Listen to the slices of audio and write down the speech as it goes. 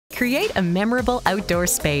Create a memorable outdoor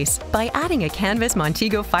space by adding a canvas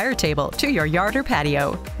Montego fire table to your yard or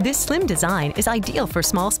patio. This slim design is ideal for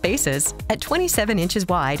small spaces. At 27 inches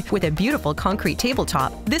wide with a beautiful concrete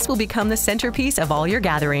tabletop, this will become the centerpiece of all your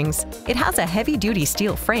gatherings. It has a heavy-duty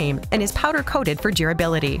steel frame and is powder-coated for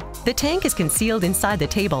durability. The tank is concealed inside the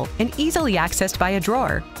table and easily accessed by a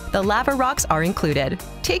drawer. The lava rocks are included.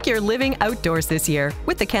 Take your living outdoors this year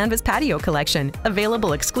with the Canvas Patio Collection,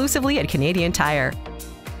 available exclusively at Canadian Tire.